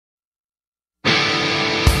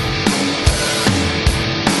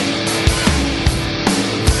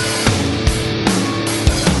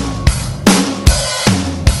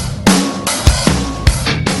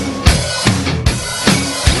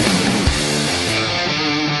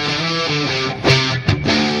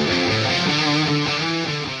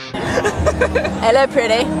Hello,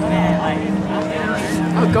 pretty.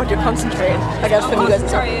 Oh god, you're concentrating. I guess for you guys.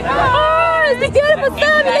 Oh, it's the beautiful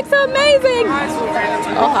sun. It looks so amazing.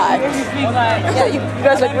 Oh hi. Yeah, you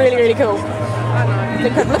guys look really, really cool.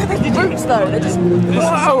 Look at the roots though. They're just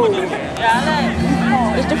whoa.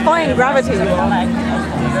 Just defying gravity. They're not mine.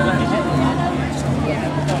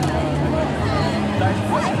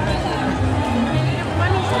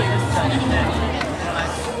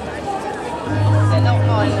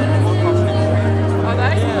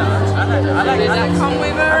 Are they? Did that come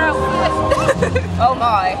with her outfit? Oh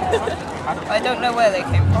my. I don't know where they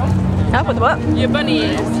came from. How with what? Your bunny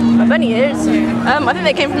ears. My bunny ears? I think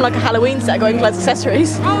they came from like a Halloween set going with like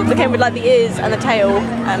accessories. Oh, they came with like the ears and the tail,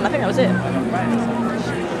 and I think that was it.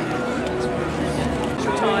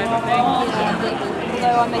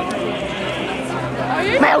 No, I'm making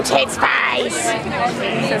Melted face!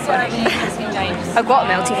 I've got a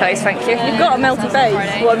melty face, thank you. You've got a melty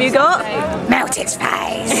face. What have you got? Melted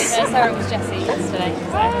face! Sarah was Jessie yesterday,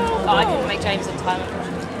 but I couldn't make James in time.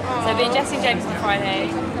 So it'll be Jessie and James on Friday,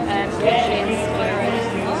 and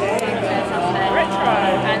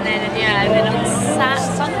then on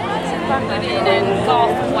Sunday, Sunday and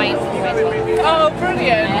Garth and Wayne for the Oh,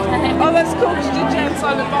 brilliant! Oh, that's cool. Did you do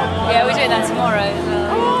Silent Bob? Yeah, we're doing that tomorrow.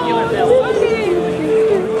 You won't melt.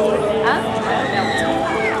 Huh?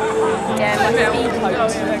 Yeah, my speed coat.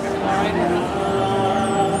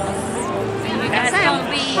 You guys can't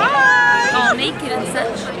be all naked and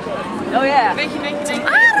such. Oh yeah.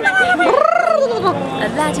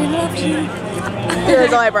 Aladdin loves you.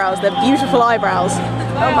 Those eyebrows, they're beautiful eyebrows.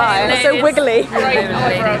 Oh my, they're so wiggly.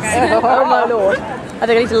 Oh my lord. I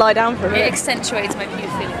think I need to lie down for a It minute. accentuates my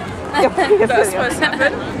beauty. That's supposed to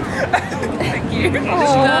happen. Thank you. Just go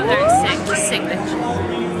up there and sing, just sing bitch.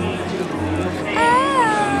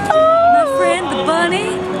 My friend the bunny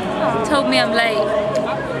told me I'm late.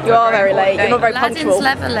 You are very late, you're not very Aladdin's punctual.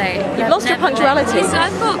 never late. You've lost your punctuality. Listen,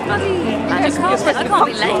 I've got bloody magic carpet. I can't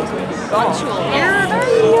be late. Punctual. Yeah.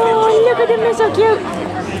 Oh, look at them, they're so cute.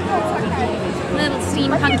 Little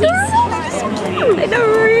steampunkies. They're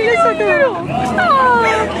really so cute. Oh.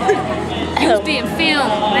 Who's being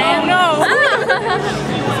filmed, man? No!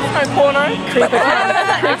 No porno.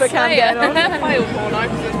 Creeper cam getting on. Failed porno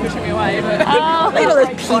because it's pushing me away. But Look at all those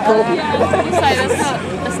people. So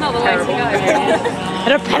that's not the way to go.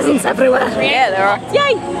 There are peasants everywhere. Yeah, there are.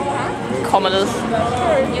 Yay! Commoners.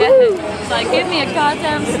 Yeah. It's like, give me a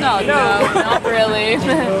goddamn snog. No, not really.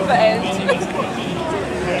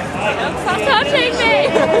 Stop touching me!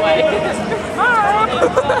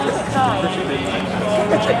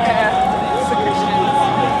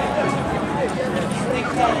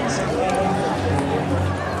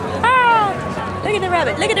 Look at the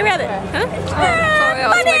rabbit, look at the rabbit. Huh? sorry, I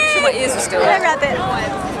was making sure my ears were still there. Rabbit.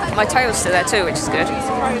 My tail's still there too, which is good.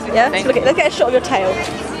 Yeah, look at a shot of your tail.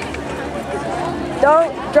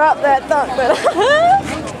 Don't drop that thumb.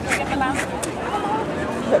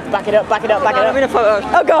 Back it up, back it up, back it up. I'm in a photo.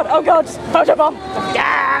 Oh god, photo bomb.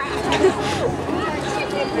 Yeah.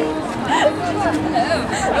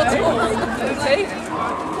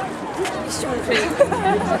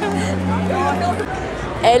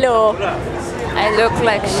 Hello. I look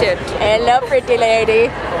like shit. Hello, pretty lady.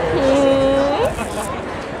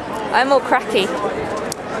 I'm all cracky.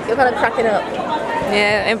 You're kind of cracking up.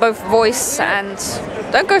 Yeah, in both voice and...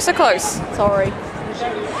 Don't go so close. Sorry.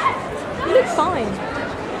 You look fine.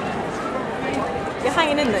 You're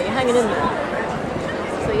hanging in there, you're hanging in there.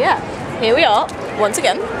 So yeah, here we are, once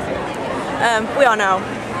again. We are now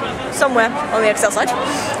somewhere on the Excel side.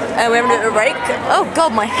 We're having a bit of a break. Oh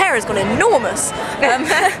god, my hair has gone enormous. We're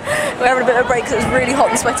having a bit of a break because it's really hot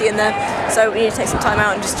and sweaty in there. So we need to take some time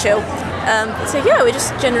out and just chill. So yeah, we're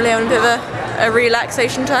just generally having a bit of a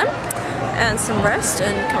relaxation time and some rest,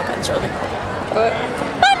 and come on, go and show me. Bunny!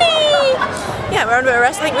 Yeah, we're on a bit of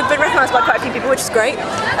rest. I think we've been recognised by quite a few people, which is great. We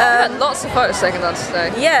had lots of photos taken on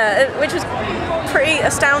today. Yeah, which was pretty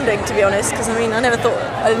astounding, to be honest, because I mean, I didn't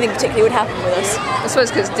think particularly would happen with us. I suppose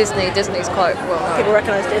because Disney's quite well known. People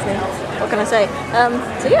recognise Disney. What can I say?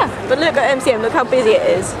 So yeah, but look at MCM. Look how busy it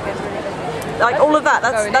is. Like all of that.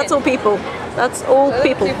 That's all people. That's all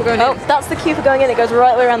people. That's the queue for going in. It goes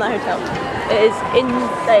right the way around that hotel. It is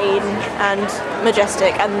insane and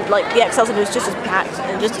majestic, and like the Excel Centre is just as packed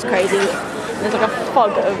and just as crazy. And there's like a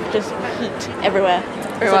fog of just heat everywhere.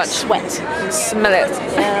 Very much. Like sweat. You smell it.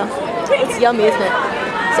 Yeah, it's yummy, isn't it?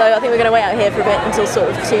 So I think we're going to wait out here for a bit until sort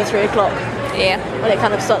of 2-3 o'clock. Yeah. When it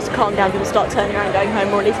kind of starts to calm down, people start turning around, going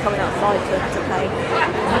home, or at least coming outside to play.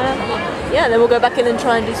 Yeah, then we'll go back in and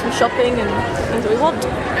try and do some shopping and things that we want.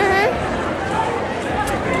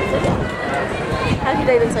 How's your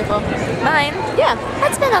day been so far? Mine? Yeah.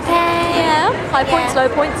 It's been okay. Yeah. High points, low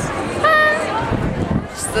points.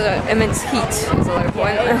 Just the immense heat is a low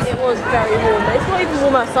point. Yeah, it was very warm, but it's not even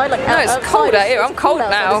warm outside. Like No, it's cold out here. I'm cold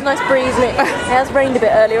now. There's a nice breeze and it has rained a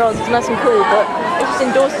bit earlier on, so it's nice and cool, but it's just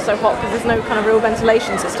indoors it's so hot because there's no kind of real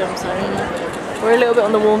ventilation system, so we're a little bit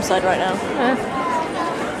on the warm side right now.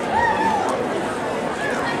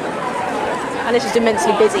 And it's just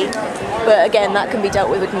immensely busy, but again, that can be dealt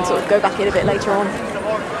with. We can sort of go back in a bit later on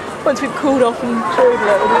once we've cooled off and chilled a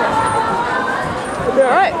little bit. It'll be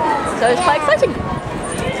alright. So it's quite exciting.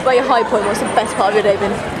 What your high point? What's the best part of your day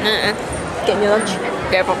been? Getting your lunch?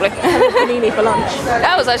 Yeah, probably. Having a panini for lunch.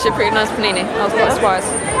 That was actually a pretty nice panini. I was quite surprised.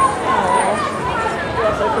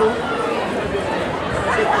 That's so cool.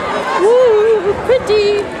 Woo,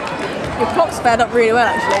 pretty! Your clock's fared up really well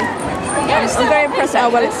actually. I'm very impressed at how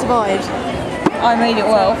well it survived. I made it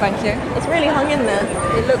well, thank you. It's really hung in there.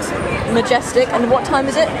 It looks majestic. And what time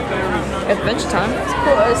is it? Adventure time.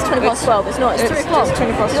 It's 20 past 12. It's not. It's 3 o'clock. It's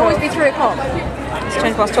 20 past 12. It'll always be 3 o'clock. It's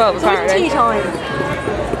 20 past 12 It's apparently. tea time.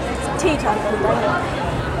 It's tea time.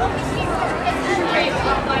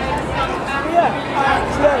 Yeah.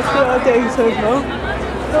 So that's what our day so far.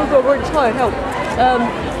 Oh god, we're really tired. Help.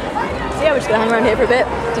 So yeah, we're just gonna hang around here for a bit,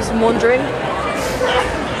 do some wandering.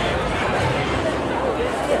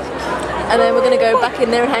 And then we're going to go back in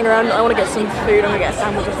there and hang around. I want to get some food. I'm going to get a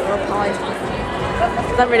sandwich or a pie. I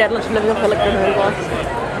haven't really had lunch and living off. I look for a little while.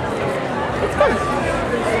 It's fun.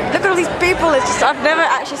 Look at all these people. It's just, I've never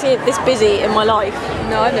actually seen it this busy in my life.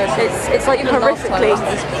 No, I've never seen It's like horrifically.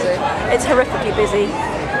 It's horrifically busy.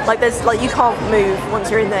 Like there's like you can't move once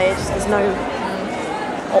you're in there. There's no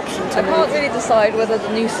option to move. I can't really decide whether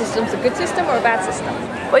the new system's a good system or a bad system.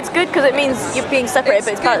 Well, it's good because it means you're being separated,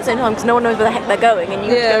 but it's bad at the same time because no one knows where the heck they're going, and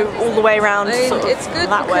you have to go all the way around. Sort of it's good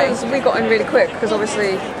that because we got in really quick because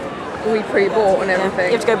obviously we pre-bought and everything.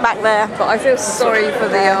 You have to go back there. But I feel sorry for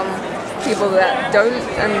the people that don't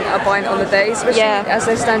and are buying it on the day, especially as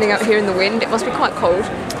they're standing out here in the wind. It must be quite cold.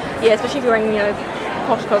 Yeah, especially if you're wearing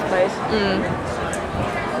posh cosplays.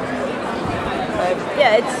 So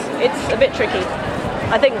yeah, it's a bit tricky.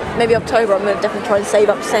 I think maybe October I'm going to definitely try and save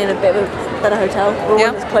up to stay in a bit of a better hotel or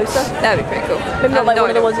one that's closer. That'd be pretty cool. Maybe not like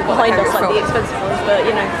one of the ones behind us, like the expensive ones, but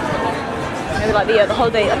you know, maybe like the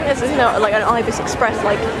holiday. I think there's like an Ibis Express,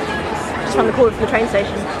 like just around the corner from the train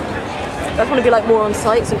station. I just want to be like more on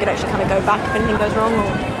site, so we can actually kind of go back if anything goes wrong,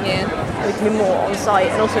 or we can be more on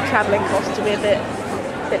site, and also travelling costs to be a bit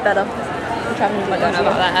better. Travelling will be I don't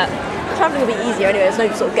know about that. Travelling will be easier anyway. There's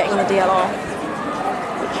no sort of getting on the DLR,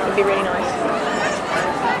 which would be really nice.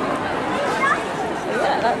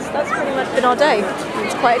 That's pretty much been our day.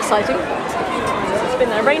 It's quite exciting. It's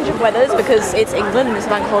been a range of weathers because it's England and it's a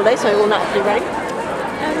bank holiday, so it will naturally rain.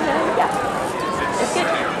 And yeah, it's good.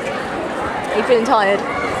 Are you feeling tired?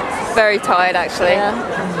 Very tired actually.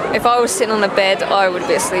 Yeah. If I was sitting on a bed, I would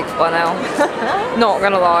be asleep by now. Not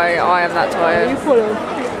gonna lie, I am that tired.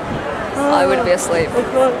 I would be asleep.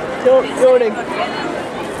 Yawning.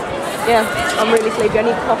 Yeah, I'm really sleepy. I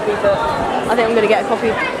need coffee, but I think I'm going to get a coffee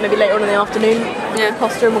maybe later on in the afternoon. Yeah.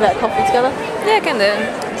 Costa and we'll get a coffee together. Yeah, I can do it.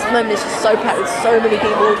 At the moment it's just so packed with so many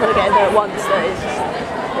people all trying to get in there at once that it's just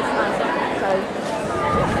so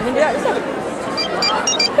I can do that instead.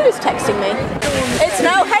 Who's texting me? It's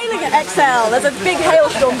now hailing at XL. There's a big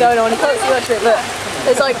hailstorm going on. You can't see much of it, look.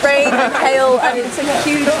 There's like rain and hail and it's a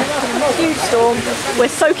huge storm. We're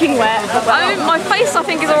soaking wet. My face I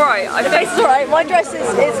think is alright. The face is alright. My dress is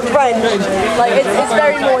drenched. Like it's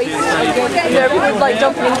very moist. You know, people like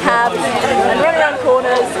jumping in cabs and running around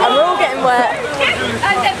corners and we're all getting wet.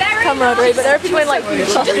 Camaraderie, but there are people in like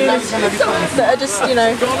huge costumes that are just, you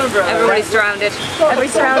know, Everybody's surrounded.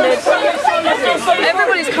 everybody's surrounded.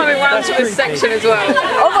 Everybody's coming round to this section as well.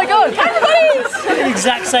 Oh my god, everybody's! The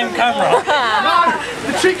exact same camera.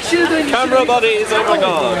 Camera buddies, oh my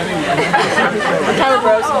god. Camera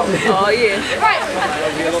bros. Oh yeah.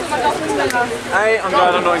 A, I'm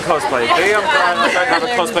glad I'm not in cosplay. B, I'm glad I don't have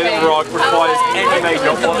a cosplay that requires any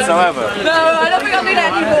makeup whatsoever. No, I don't think I'll do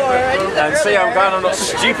that anymore. And C, I'm glad I'm not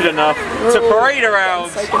stupid enough to parade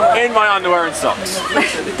around in my underwear and socks.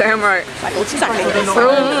 Damn right. Exactly.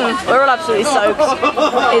 We're all absolutely soaked.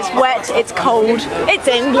 It's wet, it's cold, it's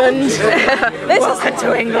England. Welcome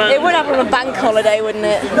to England. It would happen on a bank holiday, wouldn't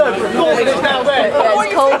it? Yeah, it's cold, it's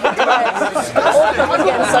wet. All the people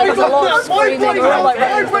getting soaked, there's a lot of screaming, we're all like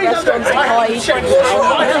running to the restaurants to hide.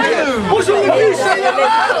 What's wrong with you?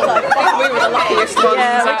 We were the luckiest ones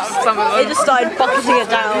out of some of It them. just started bucketing it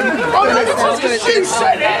down. Oh,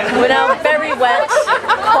 We're now very wet,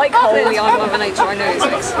 quite cold. clearly I'm Mother Nature, I know these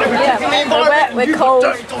things. Yeah, we're wet, we're cold.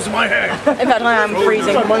 In fact, I am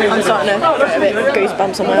freezing. I'm starting to get a bit of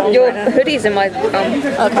goosebumps on my arms. Your right now. hoodie's in my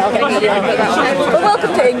Okay, I'll get you. But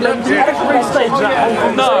welcome to England.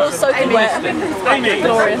 We're all soaking wet.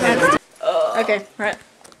 Glorious. Okay, right.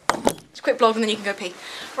 Just a quick vlog and then you can go pee.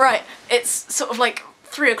 Right, it's sort of like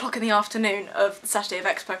 3 o'clock in the afternoon of the Saturday of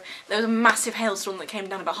Expo. There was a massive hailstorm that came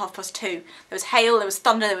down about 2:30. There was hail, there was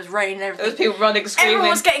thunder, there was rain and everything. There was people running, screaming.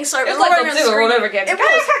 Everyone was getting soaked. It was like Godzilla all over again. It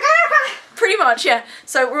was. Pretty much, yeah.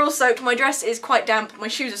 So we're all soaked. My dress is quite damp. My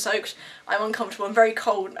shoes are soaked. I'm uncomfortable. I'm very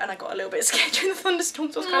cold, and I got a little bit scared during the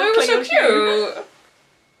thunderstorm. So I was kind of clinging on so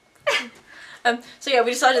cute. So yeah,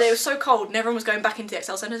 we decided it was so cold, and everyone was going back into the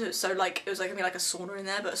XL Centre. So it was so like it was like gonna be like a sauna in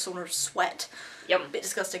there, but a sauna of sweat. Yum. A bit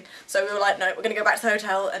disgusting. So we were like, no, we're gonna go back to the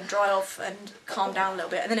hotel and dry off and calm down a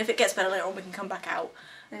little bit, and then if it gets better later on, we can come back out.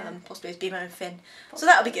 Possibly as Bimo and Finn. So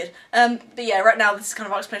that'll be good. But yeah, right now this is kind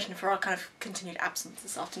of our explanation for our kind of continued absence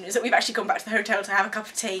this afternoon, is that we've actually gone back to the hotel to have a cup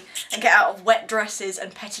of tea and get out of wet dresses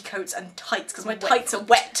and petticoats and tights, because my tights are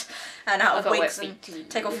wet, and out of wigs and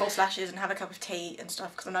take off false lashes and have a cup of tea and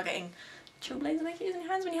stuff, because I'm not getting chillblazer like it is in your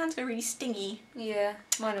hands when your hands go really stingy. Yeah,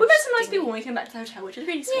 mine We met some nice people when we came back to the hotel, which was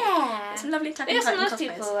really sweet. Yeah. Some lovely tapping. We have some nice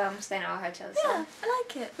people staying at our hotel. So. Yeah, I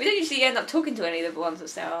like it. We don't usually end up talking to any of the ones that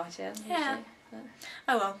stay at our hotel. Yeah.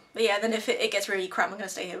 Oh well, but yeah, then if it gets really crap, I'm going to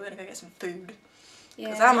stay here, we're going to go get some food.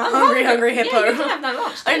 Because I'm a hungry hippo. Yeah, you didn't have no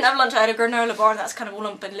lunch. I didn't have lunch, I had a granola bar and that's kind of all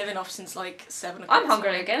I've been living off since like 7 o'clock. I'm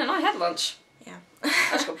hungry again and I had lunch. Yeah.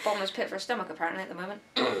 I've just got a bottomless pit for a stomach apparently at the moment.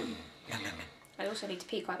 I also need to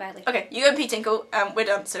pee quite badly. Okay, you go and pee, Tinkle, we're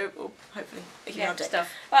done, so we'll hopefully give you an update. Stuff.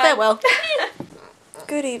 Farewell.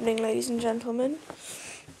 Good evening, ladies and gentlemen.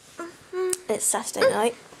 It's Saturday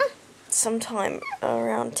night, sometime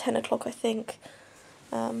around 10 o'clock I think.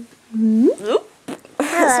 Sometime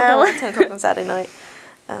around 10 o'clock on Saturday night.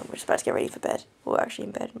 We're just about to get ready for bed. We're actually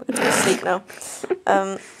in bed, we're going to go to sleep now.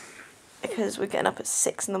 Because we're getting up at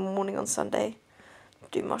 6 in the morning on Sunday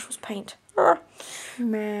to do Marshall's paint. I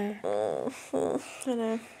know.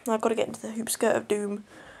 I've got to get into the hoop skirt of doom,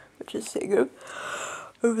 which is sitting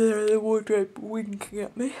over there in the wardrobe winking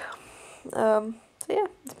at me. So yeah,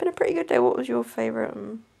 it's been a pretty good day. What was your favourite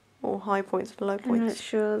or high points and low points? I'm not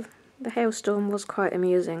sure. The hailstorm was quite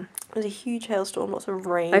amusing. It was a huge hailstorm, lots of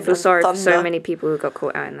rain. I feel sorry thunder. for so many people who got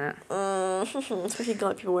caught out in that. Especially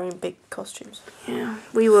like people wearing big costumes. Yeah,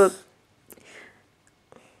 we were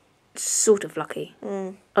sort of lucky.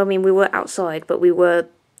 I mean, we were outside, but we were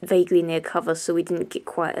vaguely near cover, so we didn't get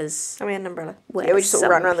quite as I mean, an umbrella. wet. Yeah, we as just sort of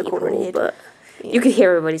ran some around the corner and people, hid. but Yeah. you could hear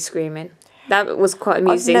everybody screaming. That was quite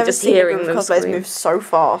amusing, I've never just seen hearing a group them of cosplayers scream. move so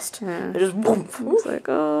fast. Yeah. They just whoomp. I was like,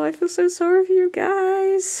 oh, I feel so sorry for you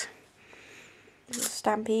guys.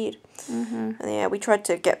 Stampede. And yeah, we tried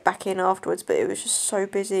to get back in afterwards, but it was just so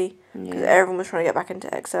busy because Yeah. everyone was trying to get back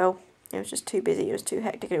into XL. It was just too busy. It was too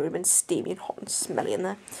hectic, and it would have been steamy and hot and smelly in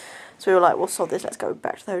there. So we were like, "Well, sod this. Let's go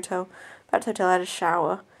back to the hotel." Back to the hotel, I had a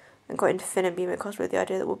shower and got into Finn and Beam cosplay with the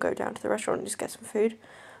idea that we'll go down to the restaurant and just get some food.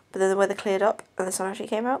 But then the weather cleared up and the sun actually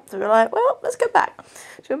came out, so we were like, "Well, let's go back."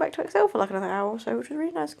 So we went back to XL for like another hour or so, which was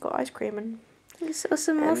really nice. Got ice cream and. We saw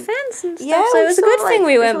some more fans and stuff, Yeah, so it was a good thing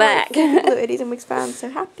we went saw, back. 4 people that were IdiotsInWigs fans, so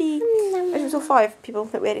happy. Actually, we saw 5 people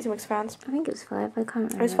that were IdiotsInWigs fans. I think it was 5, I can't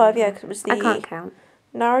remember. It was 5, yeah, because it was the I can't count.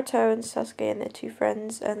 Naruto and Sasuke and their 2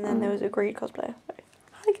 friends, and then there was a Greed cosplayer. So,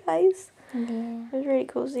 hi guys. Yeah. It was really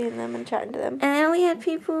cool seeing them and chatting to them. And then we had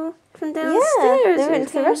people from Yeah, downstairs. they went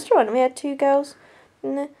to the restaurant and we had 2 girls.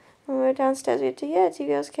 And when we were downstairs, we had 2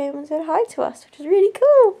 girls came and said hi to us, which was really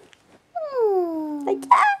cool. Like,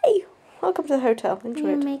 yay! Welcome to the hotel. Enjoy You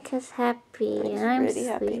it. make us happy, Makes and us I'm really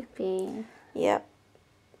happy. sleepy. Yeah.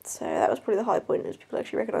 So that was probably the high point, is people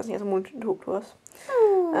actually recognising us and wanting to talk to us.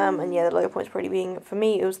 And yeah, the low points probably being, for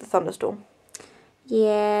me, it was the thunderstorm.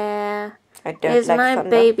 Yeah. I don't Is like my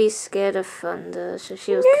thunder. baby scared of thunder? So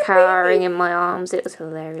she was cowering in my arms. It was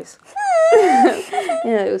hilarious.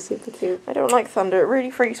 Yeah, it was super cute. I don't like thunder. It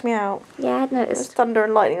really freaks me out. Yeah, I'd There's noticed. thunder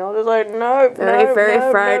and lightning. I was like, no, Very, no, very no,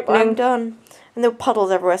 no, frightening. I'm done. And there were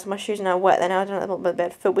puddles everywhere, so my shoes are now wet. They're now down at my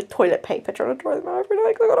bed filled with toilet paper, trying to dry them out every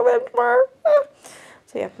night because I got to bed tomorrow.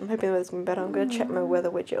 So yeah, I'm hoping the weather's going to be better. I'm going to check my weather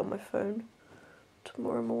widget on my phone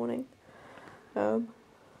tomorrow morning.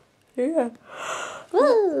 Yeah.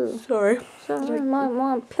 Woo! Sorry. So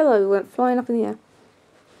my pillow went flying up in the air.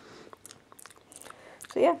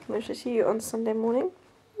 So yeah, I shall see you on Sunday morning.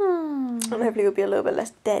 And hopefully we'll be a little bit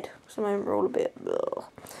less dead. So at the moment we're all a bit... Ugh.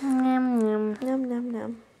 Yum, yum. Nom nom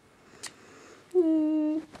nom.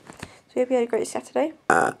 So hope you had a great Saturday.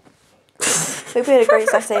 hope you had a great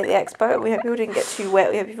Saturday at the expo. We hope you all didn't get too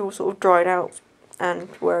wet. We hope you all sort of dried out and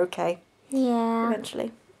were okay. Yeah.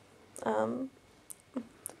 Eventually.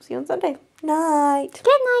 See you on Sunday. Night.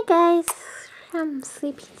 Good night, guys.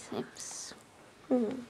 Sleepy times.